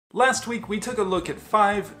Last week we took a look at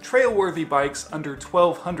 5 trail-worthy bikes under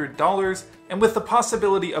 $1,200, and with the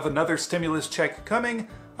possibility of another stimulus check coming,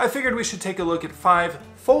 I figured we should take a look at 5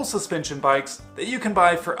 full suspension bikes that you can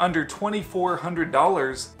buy for under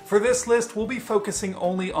 $2,400. For this list, we'll be focusing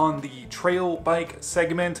only on the trail bike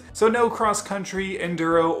segment, so no cross-country,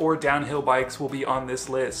 enduro, or downhill bikes will be on this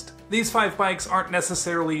list. These 5 bikes aren't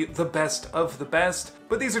necessarily the best of the best,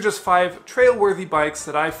 but these are just 5 trail-worthy bikes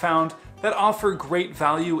that I found that offer great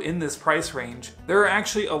value in this price range. There are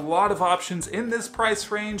actually a lot of options in this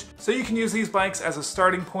price range, so you can use these bikes as a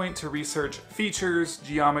starting point to research features,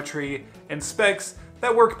 geometry, and specs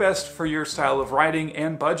that work best for your style of riding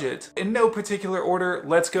and budget. In no particular order,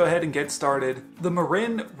 let's go ahead and get started. The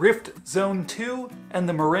Marin Rift Zone 2 and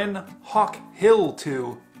the Marin Hawk Hill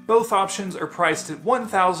 2. Both options are priced at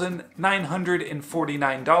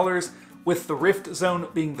 $1,949, with the Rift Zone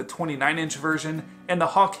being the 29-inch version and the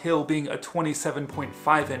Hawk Hill being a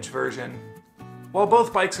 27.5-inch version. While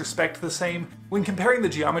both bikes are spec'd the same, when comparing the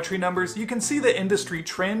geometry numbers, you can see the industry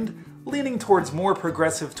trend leaning towards more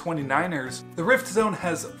progressive 29ers. The Rift Zone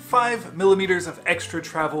has 5mm of extra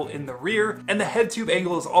travel in the rear, and the head tube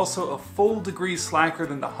angle is also a full degree slacker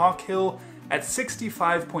than the Hawk Hill at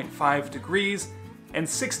 65.5 degrees, and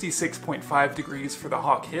 66.5 degrees for the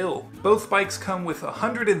Hawk Hill. Both bikes come with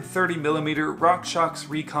 130mm RockShox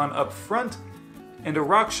Recon up front and a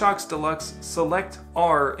RockShox Deluxe Select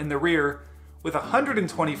R in the rear, with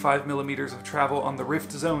 125mm of travel on the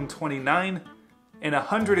Rift Zone 29 and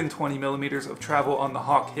 120mm of travel on the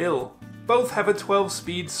Hawk Hill. Both have a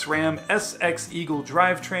 12-speed SRAM SX Eagle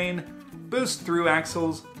drivetrain, boost through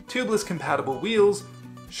axles, tubeless compatible wheels,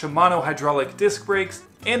 Shimano hydraulic disc brakes,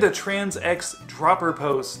 and a Trans X dropper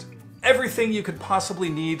post. Everything you could possibly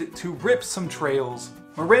need to rip some trails.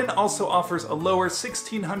 Marin also offers a lower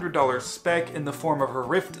 $1,600 spec in the form of a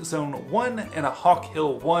Rift Zone 1 and a Hawk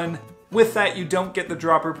Hill 1. With that, you don't get the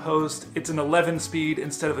dropper post. It's an 11-speed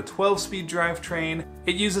instead of a 12-speed drivetrain.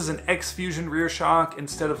 It uses an X-Fusion rear shock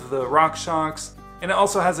instead of the RockShox, and it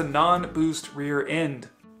also has a non-boost rear end.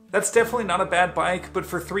 That's definitely not a bad bike, but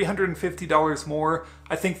for $350 more,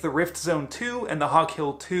 I think the Rift Zone 2 and the Hawk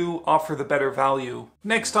Hill 2 offer the better value.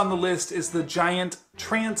 Next on the list is the Giant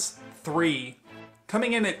Trance 3.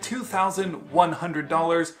 Coming in at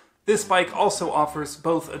 $2,100, this bike also offers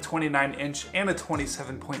both a 29-inch and a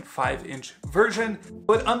 27.5-inch version,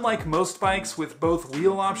 but unlike most bikes with both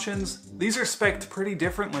wheel options, these are spec'd pretty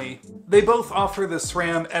differently. They both offer the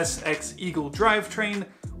SRAM SX Eagle drivetrain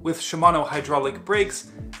with Shimano hydraulic brakes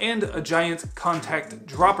and a Giant contact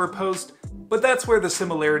dropper post, but that's where the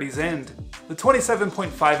similarities end. The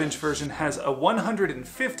 27.5-inch version has a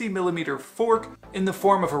 150mm fork in the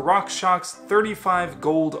form of a RockShox 35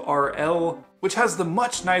 Gold RL, which has the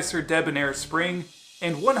much nicer debonair spring,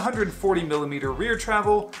 and 140mm rear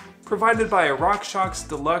travel provided by a RockShox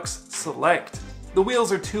Deluxe Select. The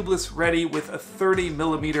wheels are tubeless ready with a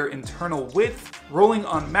 30mm internal width, rolling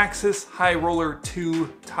on Maxxis High Roller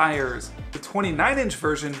 2 tires. The 29-inch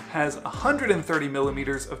version has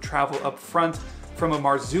 130mm of travel up front from a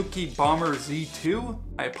Marzuki Bomber Z2.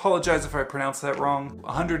 I apologize if I pronounced that wrong.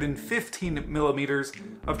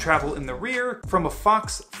 115mm of travel in the rear from a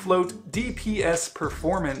Fox Float DPS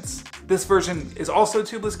Performance. This version is also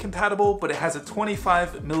tubeless compatible, but it has a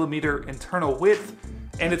 25mm internal width,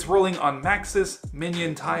 and it's rolling on Maxxis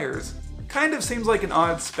Minion tires. Kind of seems like an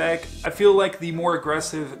odd spec. I feel like the more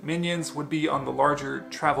aggressive Minions would be on the larger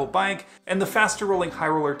travel bike, and the faster rolling High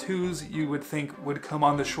Roller 2s you would think would come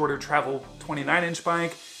on the shorter travel 29-inch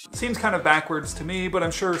bike. Seems kind of backwards to me, but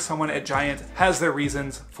I'm sure someone at Giant has their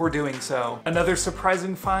reasons for doing so. Another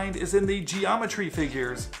surprising find is in the geometry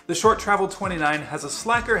figures. The short travel 29 has a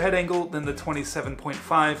slacker head angle than the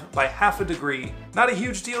 27.5 by half a degree. Not a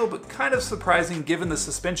huge deal, but kind of surprising given the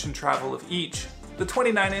suspension travel of each. The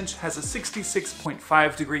 29-inch has a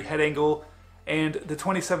 66.5 degree head angle, and the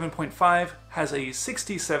 27.5 has a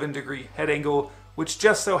 67 degree head angle, which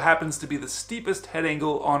just so happens to be the steepest head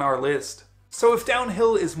angle on our list. So if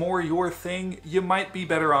downhill is more your thing, you might be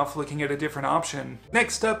better off looking at a different option.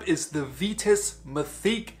 Next up is the Vitis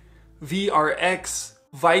Mythique VRX.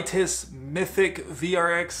 Vitis Mythic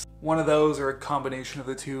VRX. One of those or a combination of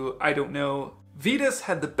the two, I don't know. Vitis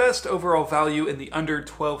had the best overall value in the under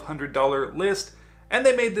 $1,200 list, and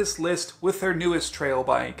they made this list with their newest trail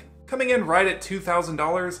bike. Coming in right at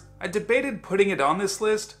 $2,000, I debated putting it on this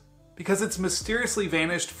list because it's mysteriously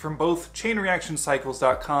vanished from both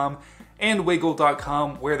chainreactioncycles.com and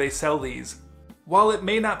wiggle.com where they sell these. While it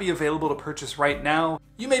may not be available to purchase right now,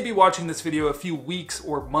 you may be watching this video a few weeks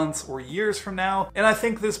or months or years from now, and I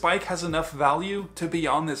think this bike has enough value to be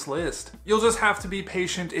on this list. You'll just have to be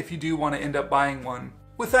patient if you do want to end up buying one.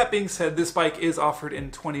 With that being said, this bike is offered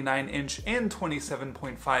in 29-inch and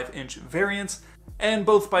 27.5-inch variants, and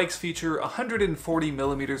both bikes feature 140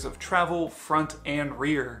 millimeters of travel front and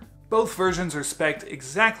rear. Both versions are spec'd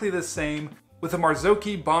exactly the same, with a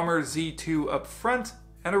Marzocchi Bomber Z2 up front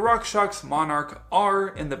and a RockShox Monarch R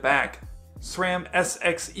in the back. SRAM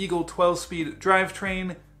SX Eagle 12-speed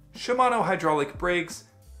drivetrain, Shimano hydraulic brakes,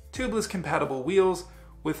 tubeless compatible wheels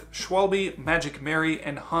with Schwalbe Magic Mary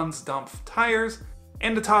and Hans Dampf tires,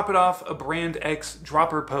 and to top it off, a Brand X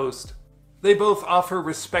dropper post. They both offer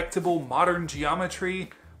respectable modern geometry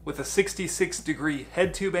with a 66-degree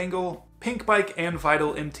head tube angle. Pink Bike and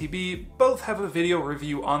Vital MTB both have a video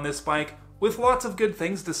review on this bike with lots of good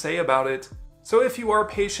things to say about it. So if you are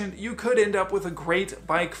patient, you could end up with a great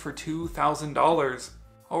bike for $2,000.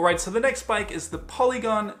 Alright, so the next bike is the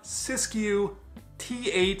Polygon Siskiyou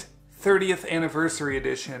T8 30th Anniversary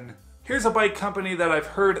Edition. Here's a bike company that I've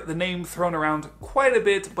heard the name thrown around quite a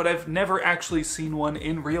bit, but I've never actually seen one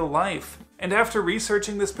in real life. And after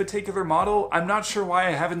researching this particular model, I'm not sure why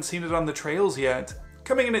I haven't seen it on the trails yet.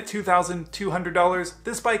 Coming in at $2,200,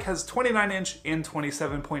 this bike has 29-inch and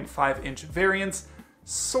 27.5-inch variants.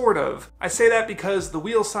 Sort of. I say that because the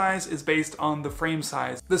wheel size is based on the frame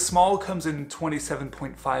size. The small comes in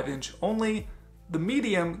 27.5-inch only. The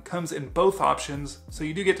medium comes in both options, so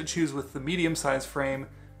you do get to choose with the medium size frame.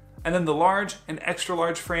 And then the large and extra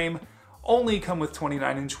large frame only come with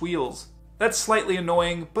 29-inch wheels. That's slightly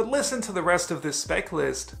annoying, but listen to the rest of this spec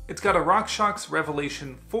list. It's got a RockShox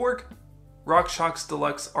Revelation fork, RockShox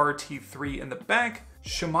Deluxe RT3 in the back,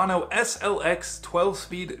 Shimano SLX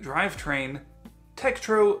 12-speed drivetrain,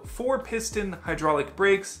 Tektro 4-piston hydraulic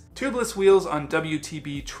brakes, tubeless wheels on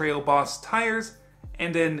WTB Trail Boss tires,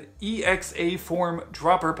 and an EXA form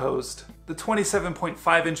dropper post. The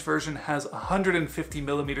 27.5-inch version has 150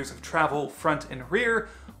 millimeters of travel front and rear,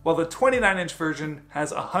 while the 29-inch version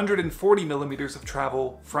has 140 millimeters of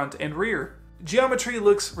travel front and rear. Geometry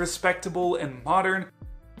looks respectable and modern.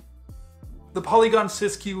 The Polygon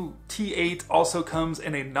Siskiyou T8 also comes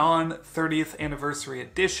in a non-30th anniversary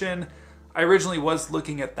edition. I originally was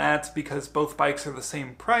looking at that because both bikes are the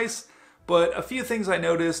same price, but a few things I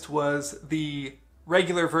noticed was the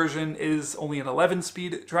regular version is only an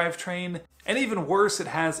 11-speed drivetrain, and even worse, it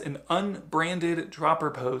has an unbranded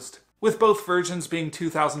dropper post. With both versions being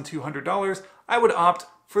 $2,200, I would opt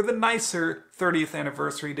for the nicer 30th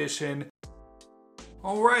anniversary edition.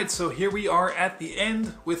 Alright, so here we are at the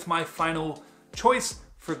end with my final choice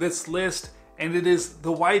for this list, and it is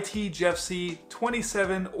the YT Jeffsy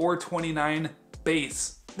 27 or 29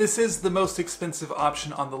 base. This is the most expensive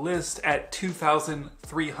option on the list at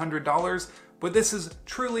 $2,300, but this is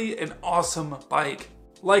truly an awesome bike.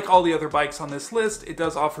 Like all the other bikes on this list, it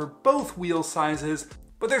does offer both wheel sizes,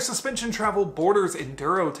 but their suspension travel borders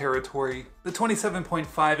enduro territory. The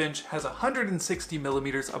 27.5-inch has 160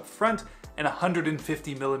 millimeters up front and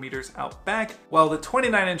 150 millimeters out back, while the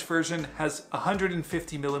 29-inch version has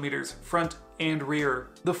 150 millimeters front and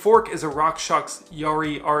rear. The fork is a RockShox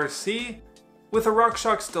Yari RC with a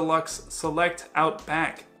RockShox Deluxe Select out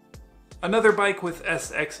back. Another bike with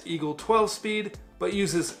SX Eagle 12-speed, but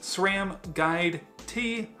uses SRAM Guide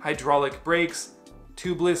T hydraulic brakes,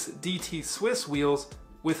 tubeless DT Swiss wheels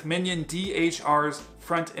with Minion DHRs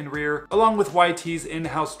front and rear, along with YT's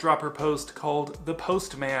in-house dropper post called the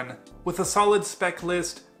Postman. With a solid spec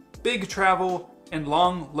list, big travel, and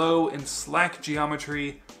long, low, and slack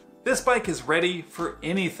geometry, this bike is ready for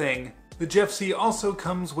anything. The Jeffsy also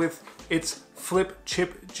comes with its flip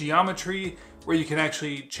chip geometry, where you can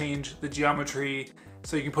actually change the geometry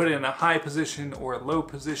so you can put it in a high position or a low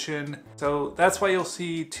position. So that's why you'll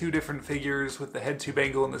see two different figures with the head tube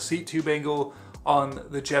angle and the seat tube angle on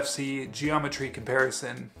the Jeffsy geometry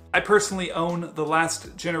comparison. I personally own the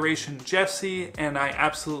last generation Jeffsy and I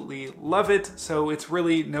absolutely love it, so it's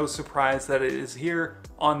really no surprise that it is here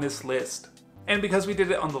on this list. And because we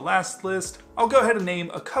did it on the last list, I'll go ahead and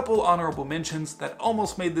name a couple honorable mentions that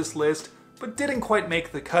almost made this list but didn't quite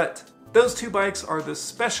make the cut. Those two bikes are the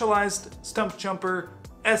Specialized Stump Jumper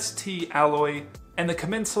ST Alloy and the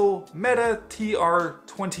Commensal Meta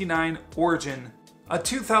TR29 Origin. A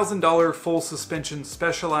 $2,000 full suspension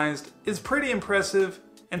Specialized is pretty impressive,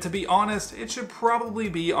 and to be honest, it should probably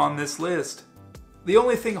be on this list. The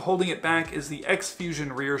only thing holding it back is the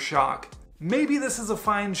X-Fusion rear shock. Maybe this is a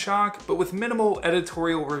fine shock, but with minimal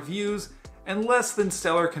editorial reviews and less than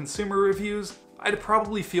stellar consumer reviews, I'd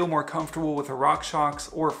probably feel more comfortable with a RockShox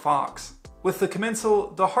or Fox. With the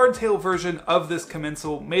Commensal, the hardtail version of this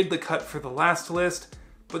Commensal made the cut for the last list,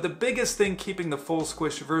 but the biggest thing keeping the full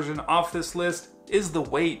squish version off this list is the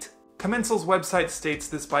weight. Commensal's website states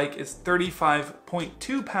this bike is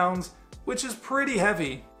 35.2 pounds, which is pretty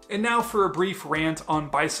heavy. And now for a brief rant on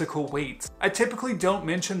bicycle weights. I typically don't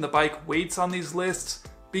mention the bike weights on these lists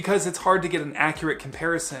because it's hard to get an accurate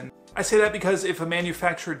comparison. I say that because if a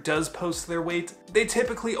manufacturer does post their weight, they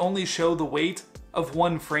typically only show the weight of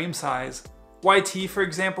one frame size. YT, for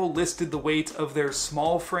example, listed the weight of their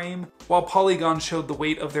small frame, while Polygon showed the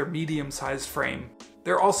weight of their medium-sized frame.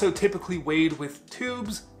 They're also typically weighed with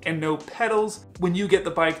tubes and no pedals. When you get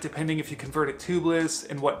the bike, depending if you convert it tubeless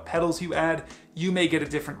and what pedals you add, you may get a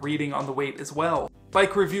different reading on the weight as well.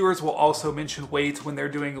 Bike reviewers will also mention weight when they're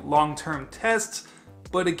doing long-term tests,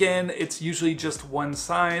 but again, it's usually just one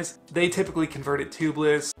size. They typically convert it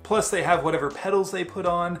tubeless, plus they have whatever pedals they put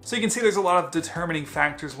on. So you can see there's a lot of determining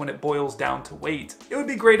factors when it boils down to weight. It would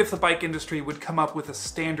be great if the bike industry would come up with a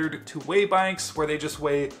standard to weigh bikes where they just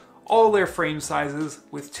weigh all their frame sizes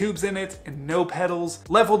with tubes in it and no pedals,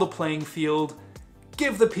 level the playing field,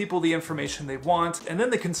 give the people the information they want, and then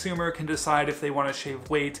the consumer can decide if they want to shave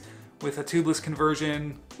weight with a tubeless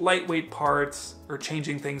conversion, lightweight parts, or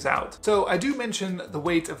changing things out. So I do mention the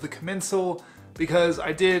weight of the Commensal because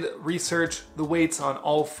I did research the weights on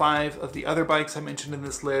all 5 of the other bikes I mentioned in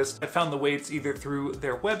this list. I found the weights either through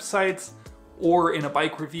their websites or in a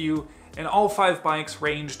bike review, and all 5 bikes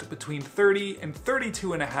ranged between 30 and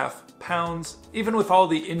 32.5 pounds. Even with all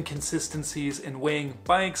the inconsistencies in weighing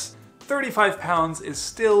bikes, 35 pounds is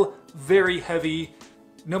still very heavy,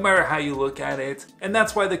 no matter how you look at it, and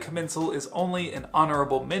that's why the Commensal is only an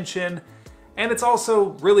honorable mention, and it's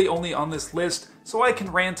also really only on this list so I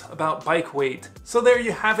can rant about bike weight. So there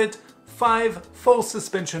you have it, 5 full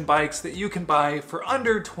suspension bikes that you can buy for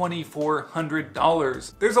under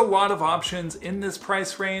 $2,400. There's a lot of options in this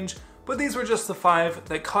price range, but these were just the 5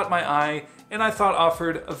 that caught my eye and I thought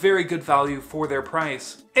offered a very good value for their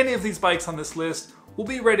price. Any of these bikes on this list will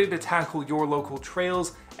be ready to tackle your local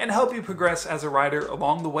trails and help you progress as a rider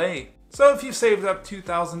along the way. So if you've saved up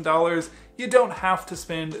 $2,000, you don't have to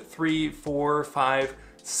spend $3,000, $4,000, $5,000,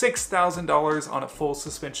 $6,000 on a full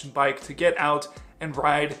suspension bike to get out and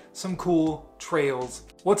ride some cool trails.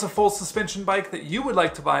 What's a full suspension bike that you would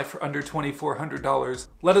like to buy for under $2,400?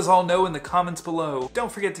 Let us all know in the comments below.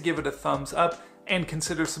 Don't forget to give it a thumbs up and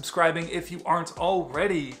consider subscribing if you aren't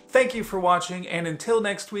already. Thank you for watching, and until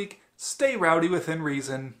next week, stay rowdy within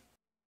reason.